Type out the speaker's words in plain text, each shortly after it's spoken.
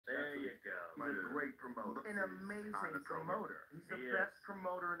He's a great promoter. An amazing promoter. He's the best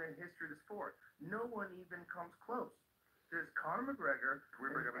promoter in the history of the sport. No one even comes close. There's Conor McGregor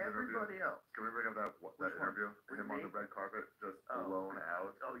and everybody else. Can we bring up that interview with him on the red carpet, just blown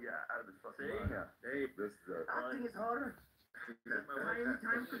out? Oh yeah, out of his fucking mind. Yeah. Hey, this is Acting is harder.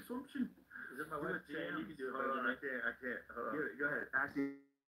 Time consumption. Is it my wife? Yeah, you can do it better than me. I can't. Go ahead. Acting.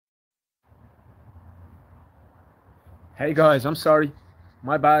 Hey guys, I'm sorry.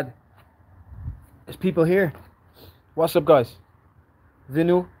 My bad. There's people here. What's up, guys?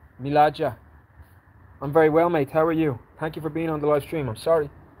 Vinu, Miladja. I'm very well, mate. How are you? Thank you for being on the live stream. I'm sorry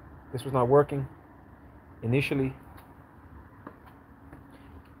this was not working initially.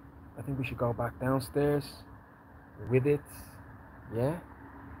 I think we should go back downstairs with it. Yeah?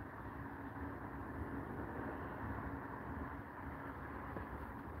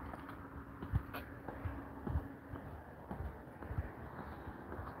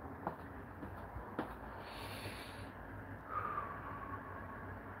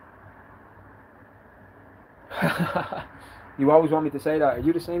 You always want me to say that. Are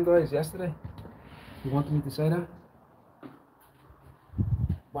you the same guy as yesterday? You wanted me to say that?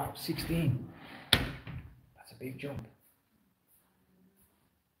 Wow, 16. That's a big jump.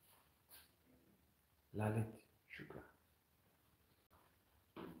 Lalit Shukla.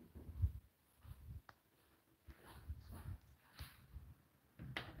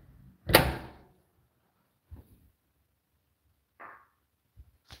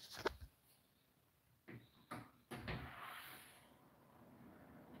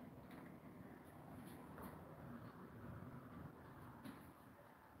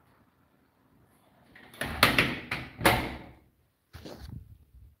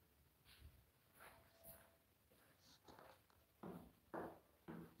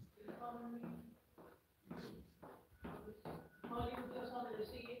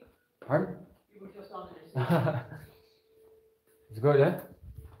 Pardon? You were just on the It's good, yeah?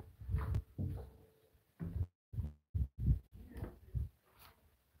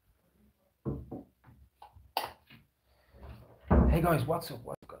 Hey guys, what's up?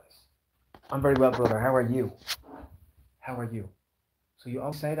 What's up, guys? I'm very well, brother. How are you? How are you? So you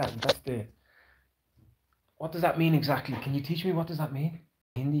all say that. That's the. What does that mean exactly? Can you teach me what does that mean?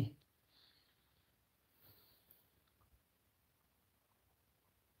 Hindi.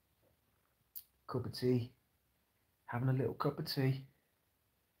 Cup of tea. Having a little cup of tea.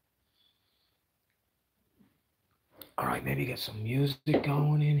 All right, maybe get some music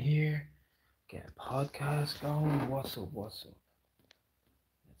going in here. Get a podcast going. What's up? What's up?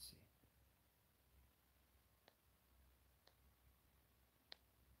 Let's see.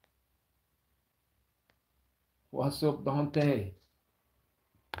 What's up, Dante?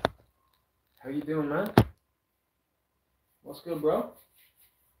 How you doing, man? What's good, bro?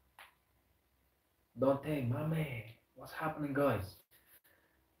 Dante, my man. What's happening, guys?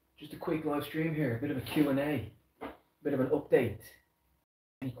 Just a quick live stream here. A bit of a Q&A. A bit of an update.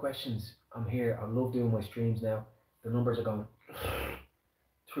 Any questions? I'm here. I love doing my streams now. The numbers are going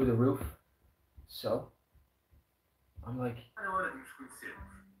through the roof. So, I'm like...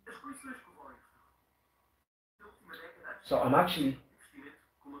 So I'm actually...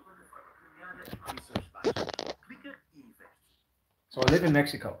 So I live in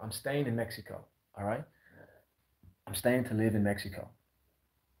Mexico. I'm staying in Mexico. All right? I'm staying to live in Mexico.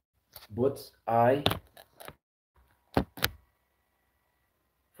 But I...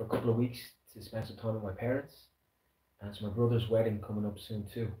 for a couple of weeks to spend some time with my parents. And it's my brother's wedding coming up soon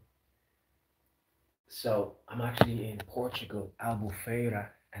too. So I'm actually in Portugal, Albufeira,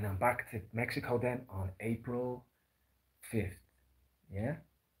 and I'm back to Mexico then on April 5th. Yeah?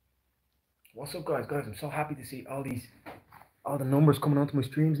 What's up, guys? Guys, I'm so happy to see all the numbers coming onto my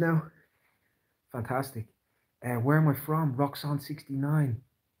streams now. Fantastic. Where am I from? Roxanne69.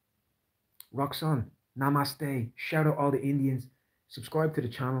 Roxanne, namaste. Shout out all the Indians. Subscribe to the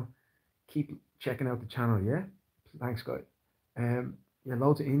channel. Keep checking out the channel, yeah? Thanks, guys. Yeah,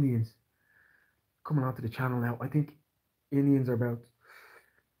 loads of Indians coming onto the channel now. I think Indians are about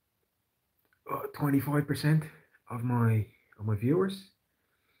 25% of my viewers.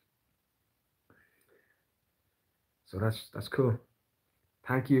 So that's cool.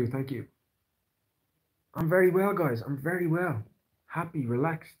 Thank you. I'm very well, guys. I'm very well. Happy,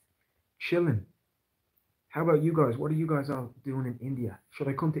 relaxed, chilling. How about you guys? What are you guys all doing in India? Should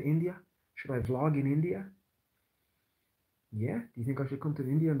I come to India? Should I vlog in India? Yeah? Do you think I should come to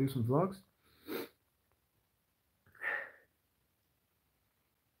India and do some vlogs?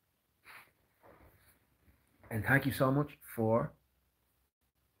 And thank you so much for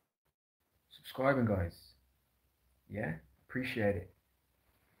subscribing, guys. Yeah? Appreciate it.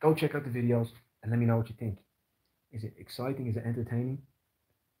 Go check out the videos and let me know what you think. Is it exciting? Is it entertaining?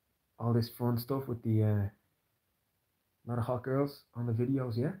 All this fun stuff with the lot of hot girls on the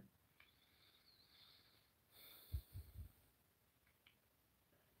videos, yeah?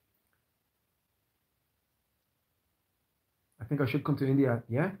 I think I should come to India,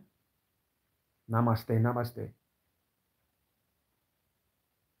 yeah? Namaste, namaste.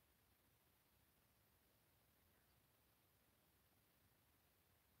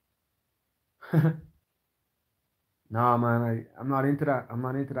 No, man, I'm not into that. I'm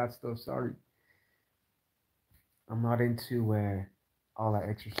not into that stuff. Sorry. I'm not into all that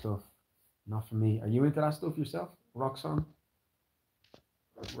extra stuff. Not for me. Are you into that stuff yourself? Roxanne?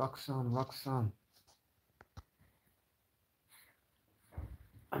 Roxanne, Roxanne.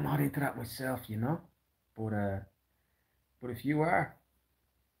 I'm not into that myself, you know? But if you are,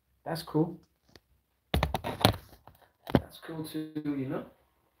 that's cool. That's cool too, you know?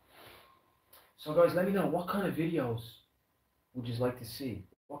 So guys, let me know what kind of videos would you like to see?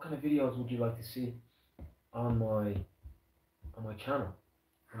 What kind of videos would you like to see on my channel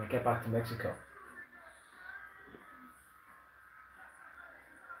when I get back to Mexico?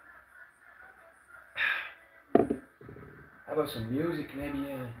 How about some music? Maybe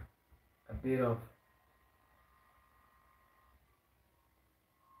a bit of.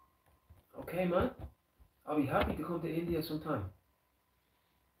 Okay, man. I'll be happy to come to India sometime.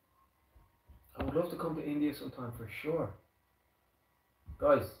 I would love to come to India sometime for sure.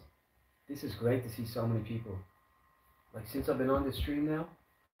 Guys, this is great to see so many people. Like since I've been on this stream now,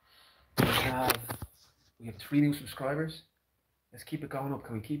 we have 3 new subscribers. Let's keep it going up.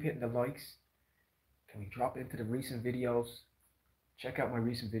 Can we keep hitting the likes? Can we drop into the recent videos? Check out my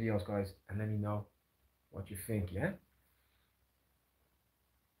recent videos, guys, and let me know what you think, yeah?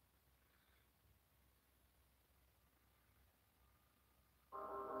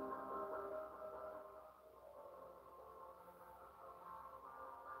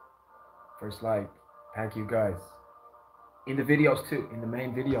 First like, thank you guys. In the videos too, in the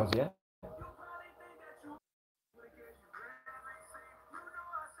main videos, yeah?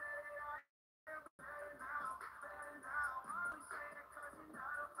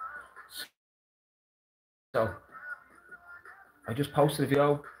 So, I just posted a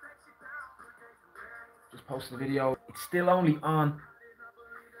video. It's still only on.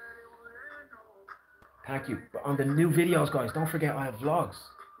 Thank you. But on the new videos, guys, don't forget I have vlogs.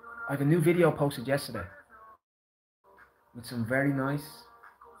 I have a new video posted yesterday with some very nice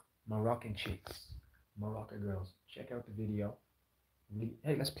Moroccan chicks, Moroccan girls. Check out the video.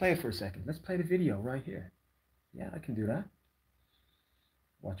 Hey, let's play it for a second. Let's play the video right here. Yeah, I can do that.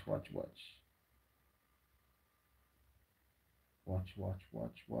 Watch, watch, watch. Watch, watch,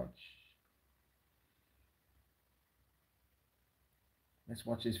 watch, watch. Let's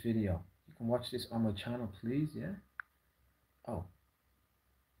watch this video. You can watch this on my channel, please, yeah? Oh.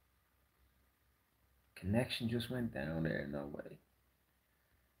 Connection just went down there. No way.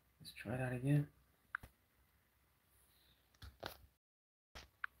 Let's try that again.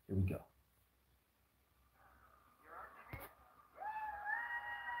 Here we go.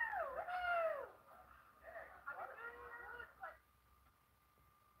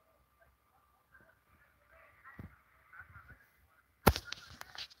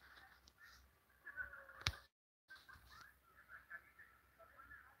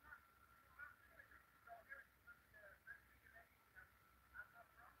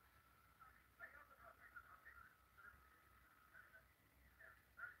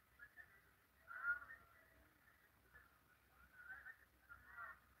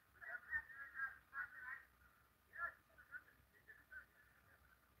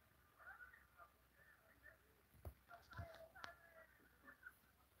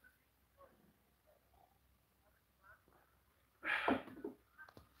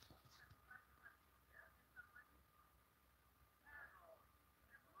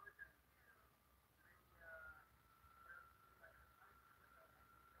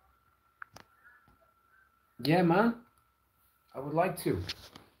 Yeah, man. I would like to.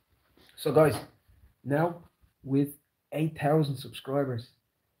 So, guys, now with 8,000 subscribers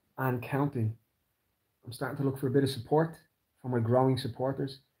and counting, I'm starting to look for a bit of support from my growing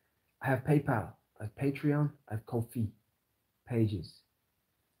supporters. I have PayPal, I have Patreon, I have Ko-fi pages.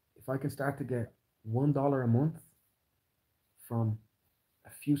 If I can start to get $1 a month from a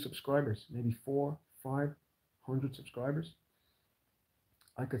few subscribers, maybe 400-500 subscribers,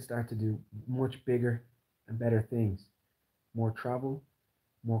 I could start to do much bigger and better things. More travel,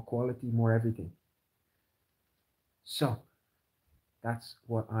 more quality, more everything. So that's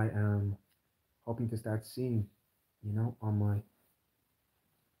what I am hoping to start seeing, on my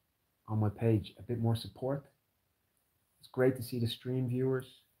on my page, a bit more support. It's great to see the stream viewers,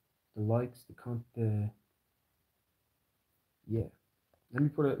 the likes, the yeah. Let me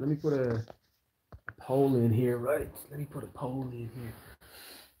put a poll in here, right? Let me put a poll in here.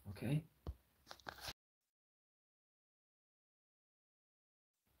 Okay.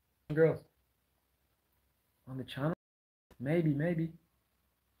 Girls on the channel. Maybe.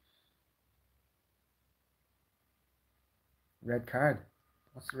 Red card.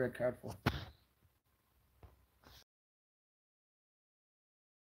 What's the red card for?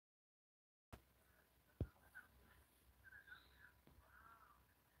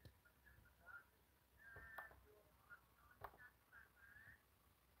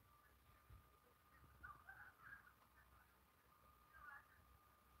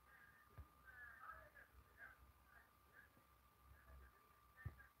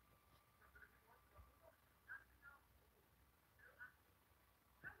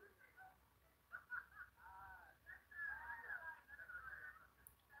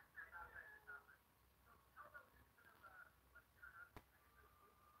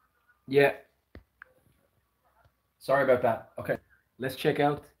 Yeah. Sorry about that. Okay. Let's check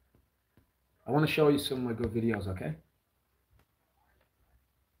out. I want to show you some of my good videos, okay?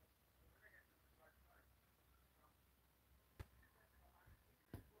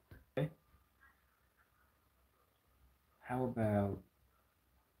 Okay. How about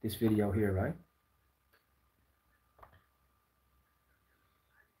this video here, right?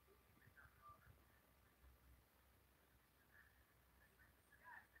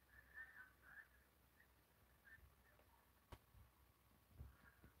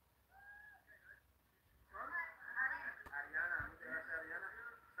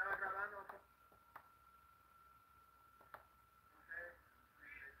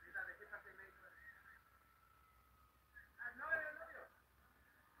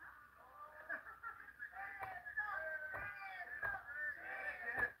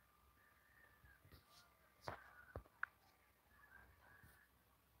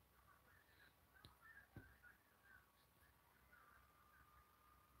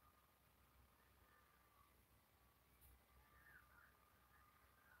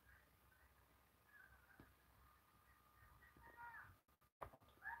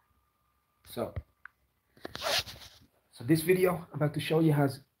 So this video I'm about to show you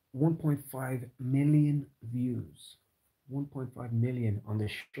has 1.5 million views. 1.5 million on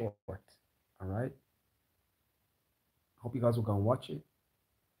this short. All right. Hope you guys will go and watch it.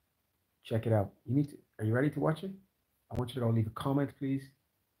 Check it out. Are you ready to watch it? I want you to go leave a comment, please.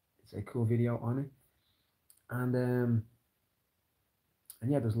 It's a cool video on it. And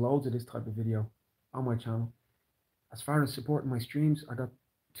yeah, there's loads of this type of video on my channel. As far as supporting my streams, I got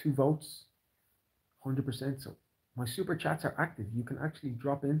 2 votes, 100%. So my super chats are active. You can actually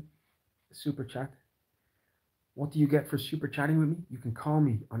drop in a super chat. What do you get for super chatting with me? You can call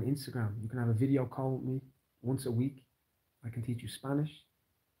me on Instagram. You can have a video call with me once a week. I can teach you Spanish.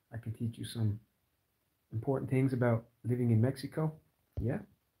 I can teach you some important things about living in Mexico. Yeah.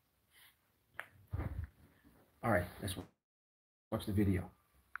 All right, let's watch the video.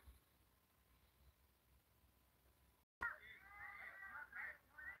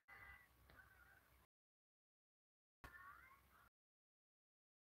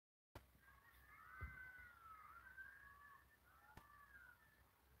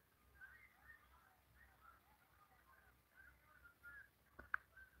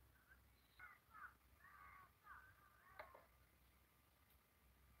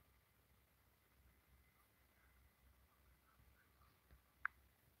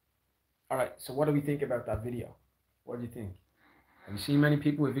 All right, so what do we think about that video? What do you think? Have you seen many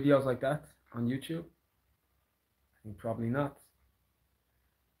people with videos like that on YouTube? I think probably not.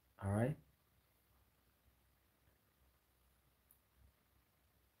 All right.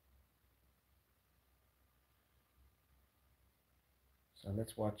 So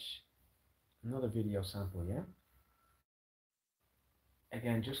let's watch another video sample, yeah?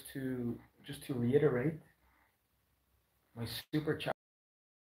 Again, just to reiterate, my super chat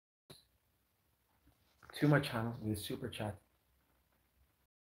to my channel with a super chat.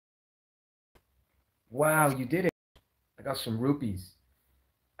 Wow, you did it. I got some rupees.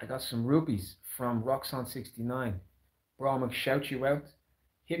 I got some rupees from Roxanne69. Bro, I'm gonna shout you out.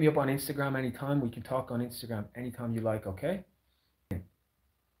 Hit me up on Instagram anytime. We can talk on Instagram anytime you like, okay?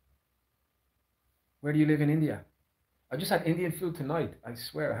 Where do you live in India? I just had Indian food tonight. I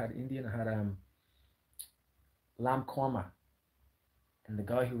swear I had Indian. I had lamb korma. And the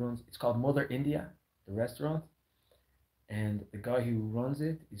guy who runs, it's called Mother India, the restaurant. And the guy who runs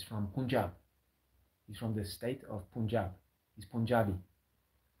it is from Punjab. He's from the state of Punjab. He's Punjabi.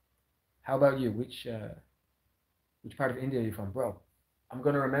 How about you? Which part of India are you from, bro? I'm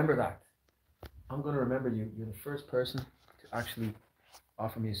gonna remember that. I'm gonna remember you. You're the first person to actually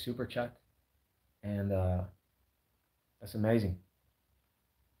offer me a super chat, and that's amazing.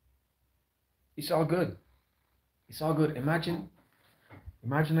 It's all good. It's all good. Imagine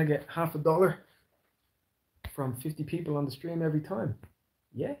I get $50 from 50 people on the stream every time.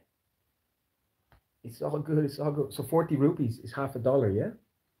 Yeah, it's all good. It's all good. So 40 rupees is $50. Yeah,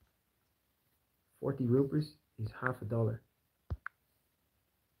 40 rupees is $50.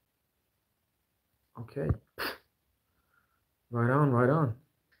 Okay, right on, right on.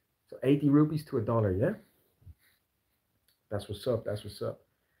 So 80 rupees to $1. Yeah, that's what's up. That's what's up.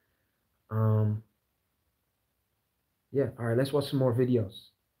 Um, yeah. All right, let's watch some more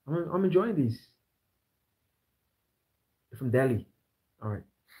videos. I'm enjoying these. You're from Delhi. All right.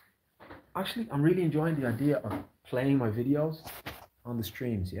 Actually, I'm really enjoying the idea of playing my videos on the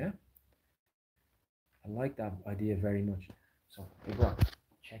streams. Yeah, I like that idea very much. So, hey, bro,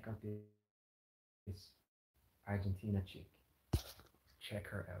 check out this Argentina chick. Check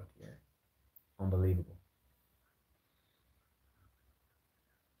her out. Yeah, unbelievable.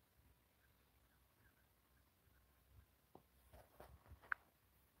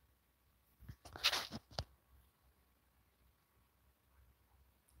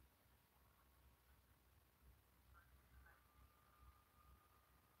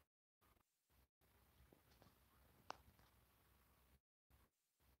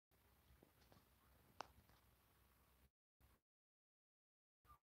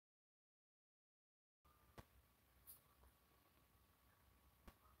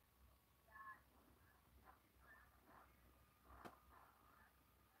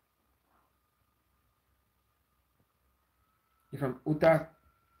 You're from Uttar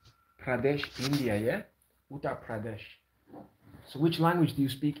Pradesh, India. Yeah, Uttar Pradesh. So, which language do you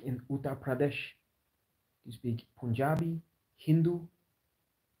speak in Uttar Pradesh? Do you speak Punjabi, Hindu?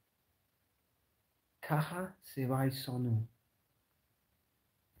 Kaha Sevai Sonu.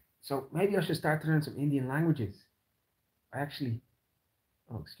 So maybe I should start to learn some Indian languages. I actually,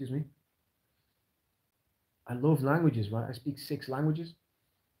 oh, excuse me. I love languages, right? I speak 6 languages.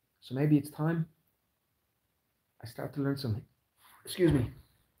 So maybe it's time I start to learn some, excuse me.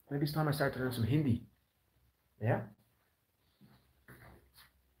 Maybe it's time I start to learn some Hindi. Yeah?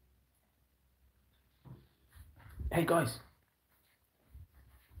 Hey guys,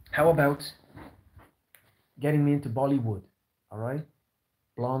 how about getting me into Bollywood? All right?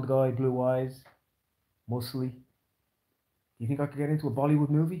 Blonde guy, blue eyes, muscly. Do you think I could get into a Bollywood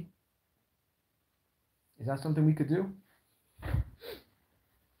movie? Is that something we could do?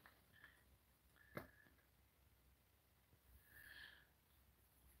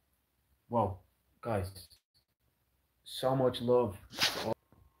 Whoa, guys, so much love for all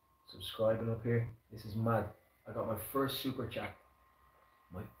subscribing up here. This is mad. I got my first super chat.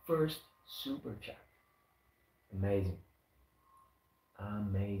 My first super chat. Amazing.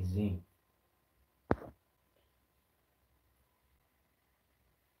 Amazing.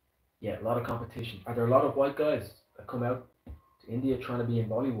 Yeah, a lot of competition. Are there a lot of white guys that come out to India trying to be in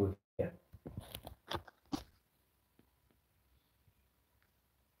Bollywood? Yeah.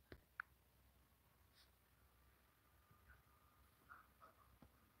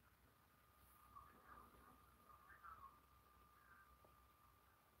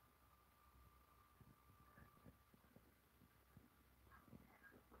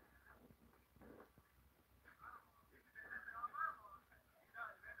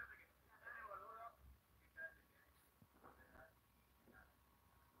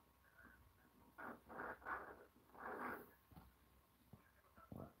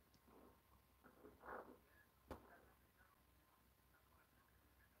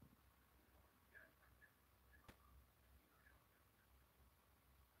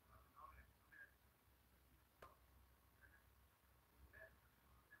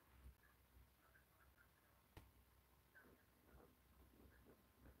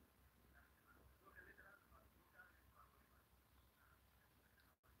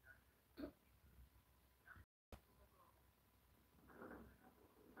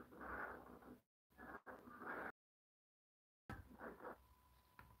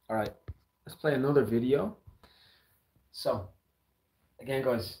 All right. Let's play another video. So, again,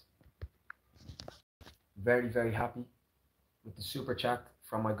 guys, very, very happy with the super chat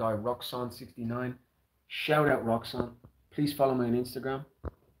from my guy Roxanne69. Shout out Roxanne. Please follow me on Instagram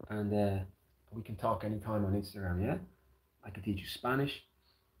and we can talk anytime on Instagram, yeah? I can teach you Spanish.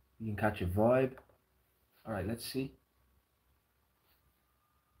 You can catch a vibe. All right, let's see.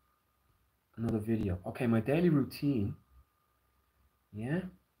 Another video. Okay, my daily routine. Yeah.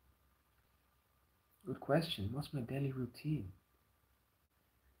 good question. What's my daily routine?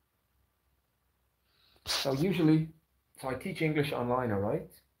 So I teach English online, all right?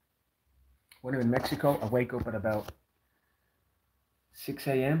 When I'm in Mexico, I wake up at about 6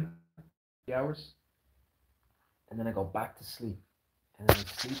 a.m., 3 hours, and then I go back to sleep. And then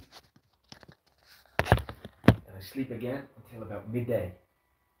I sleep again until about midday.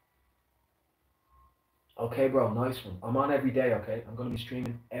 Okay, bro, nice one. I'm on every day, okay? I'm going to be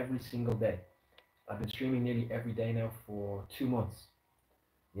streaming every single day. I've been streaming nearly every day now for 2 months.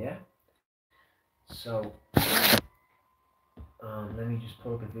 Yeah? So, let me just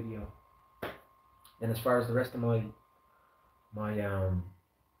pull up a video. And as far as the rest of my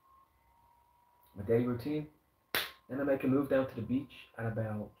daily routine, then I make a move down to the beach at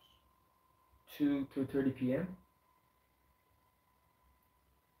about 2:30 p.m.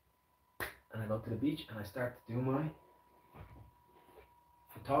 And I go to the beach and I start to do my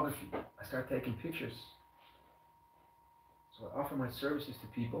photography. I start taking pictures. So I offer my services to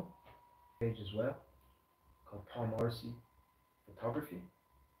people. Page as well, called Paul Morrissey Photography.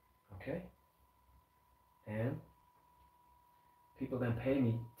 Okay? And people then pay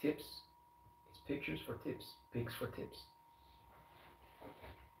me tips. It's pictures for tips, pics for tips.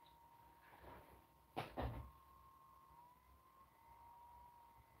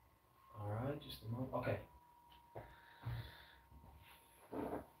 Alright, just a moment. Okay.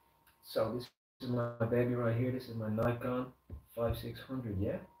 So this is my baby right here. This is my Nikon 5600,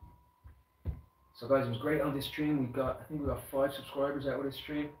 yeah? So guys, it was great on this stream. I think we got 5 subscribers out of this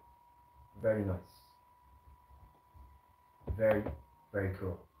stream. Very nice. Very, very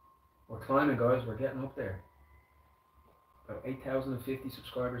cool. We're climbing, guys. We're getting up there. About 8,050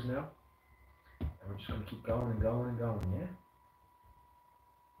 subscribers now. And we're just going to keep going and going and going, yeah?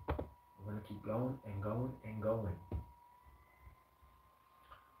 We're going to keep going and going and going. Okay.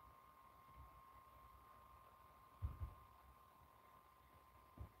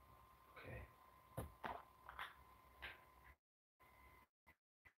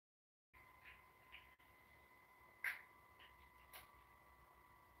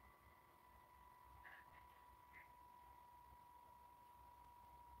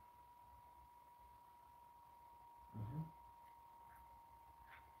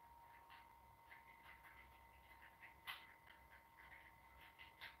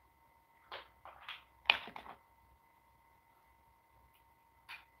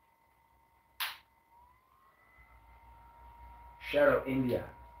 Shout out India.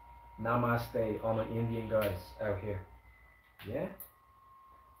 Namaste, all my Indian guys out here. Yeah?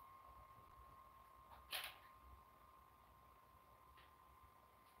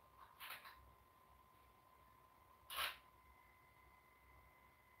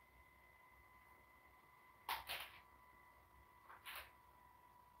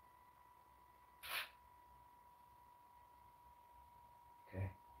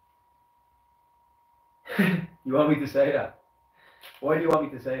 Okay. You want me to say that? Why do you want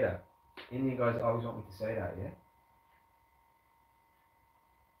me to say that? Indian guys always want me to say that, yeah?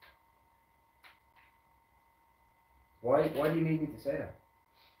 Why do you need me to say that?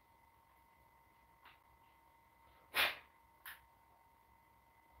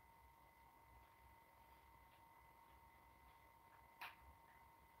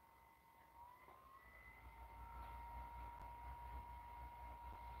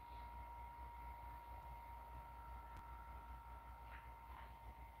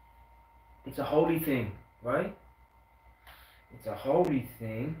 It's a holy thing, right? It's a holy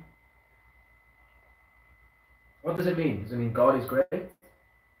thing. What does it mean? Does it mean God is great?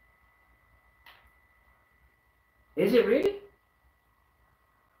 Is it really?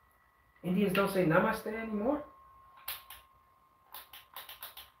 Indians don't say namaste anymore?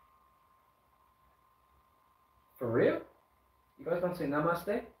 For real? You guys don't say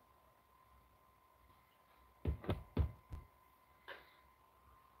namaste?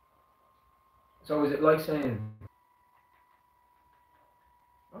 So is it like saying,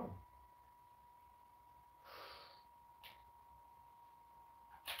 oh,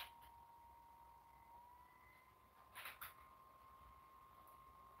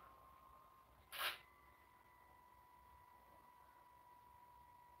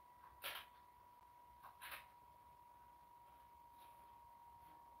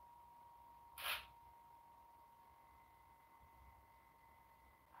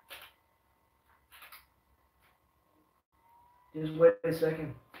 just wait a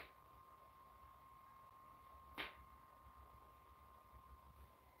second.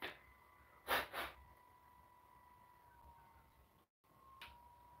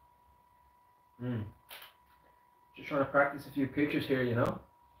 Just trying to practice a few pictures here, you know?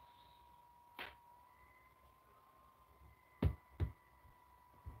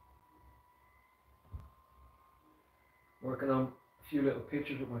 Working on a few little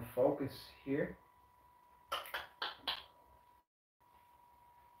pictures with my focus here.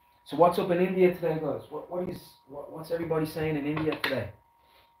 So what's up in India today, guys? What's everybody saying in India today?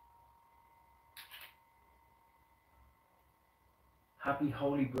 Happy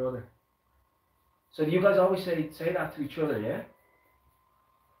Holy Brother. So do you guys always say that to each other, yeah?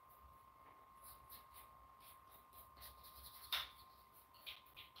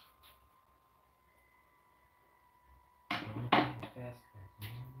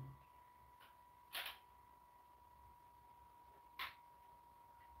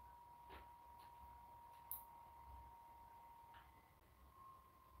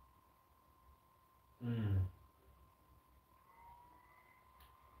 Mm.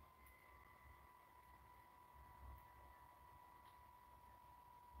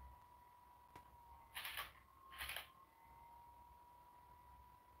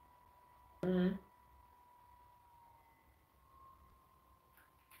 Mm.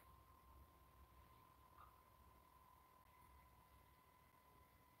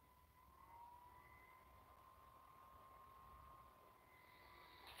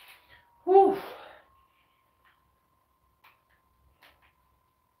 Whew.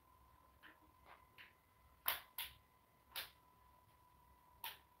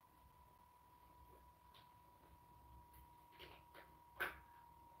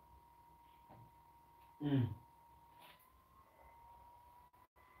 Mm.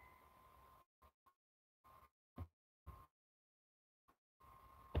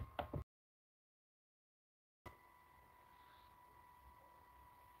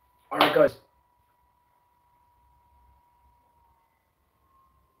 All right, guys.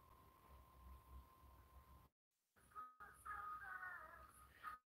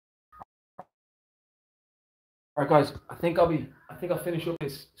 All right, guys. I think I'll finish up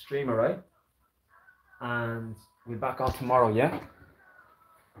this stream, all right? And we'll be back on tomorrow, yeah?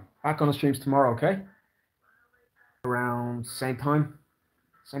 Back on the streams tomorrow, okay? Around same time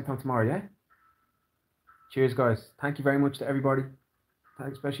tomorrow, yeah? Cheers, guys. Thank you very much to everybody.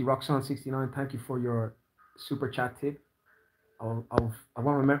 Especially Roxanne69. Thank you for your super chat tip. I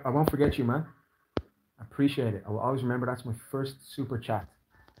won't forget you, man. I appreciate it. I will always remember that's my first super chat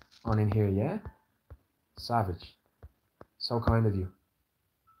on in here, yeah? Savage. So kind of you.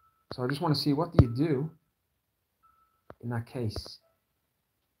 So I just want to see, what do you do in that case?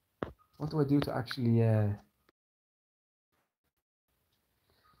 What do I do to actually, I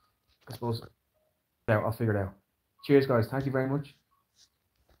suppose, yeah, I'll figure it out. Cheers, guys. Thank you very much.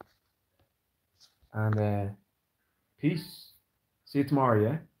 And peace. See you tomorrow,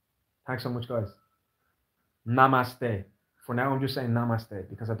 yeah? Thanks so much, guys. Namaste. For now, I'm just saying namaste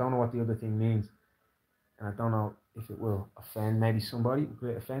because I don't know what the other thing means. And I don't know if it will offend maybe somebody. Could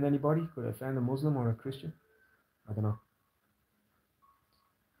it offend anybody? Could it offend a Muslim or a Christian? I don't know.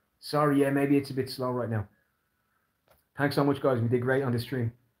 Sorry, yeah, maybe it's a bit slow right now. Thanks so much, guys. We did great on this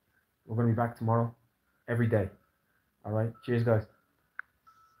stream. We're going to be back tomorrow, every day. All right. Cheers, guys.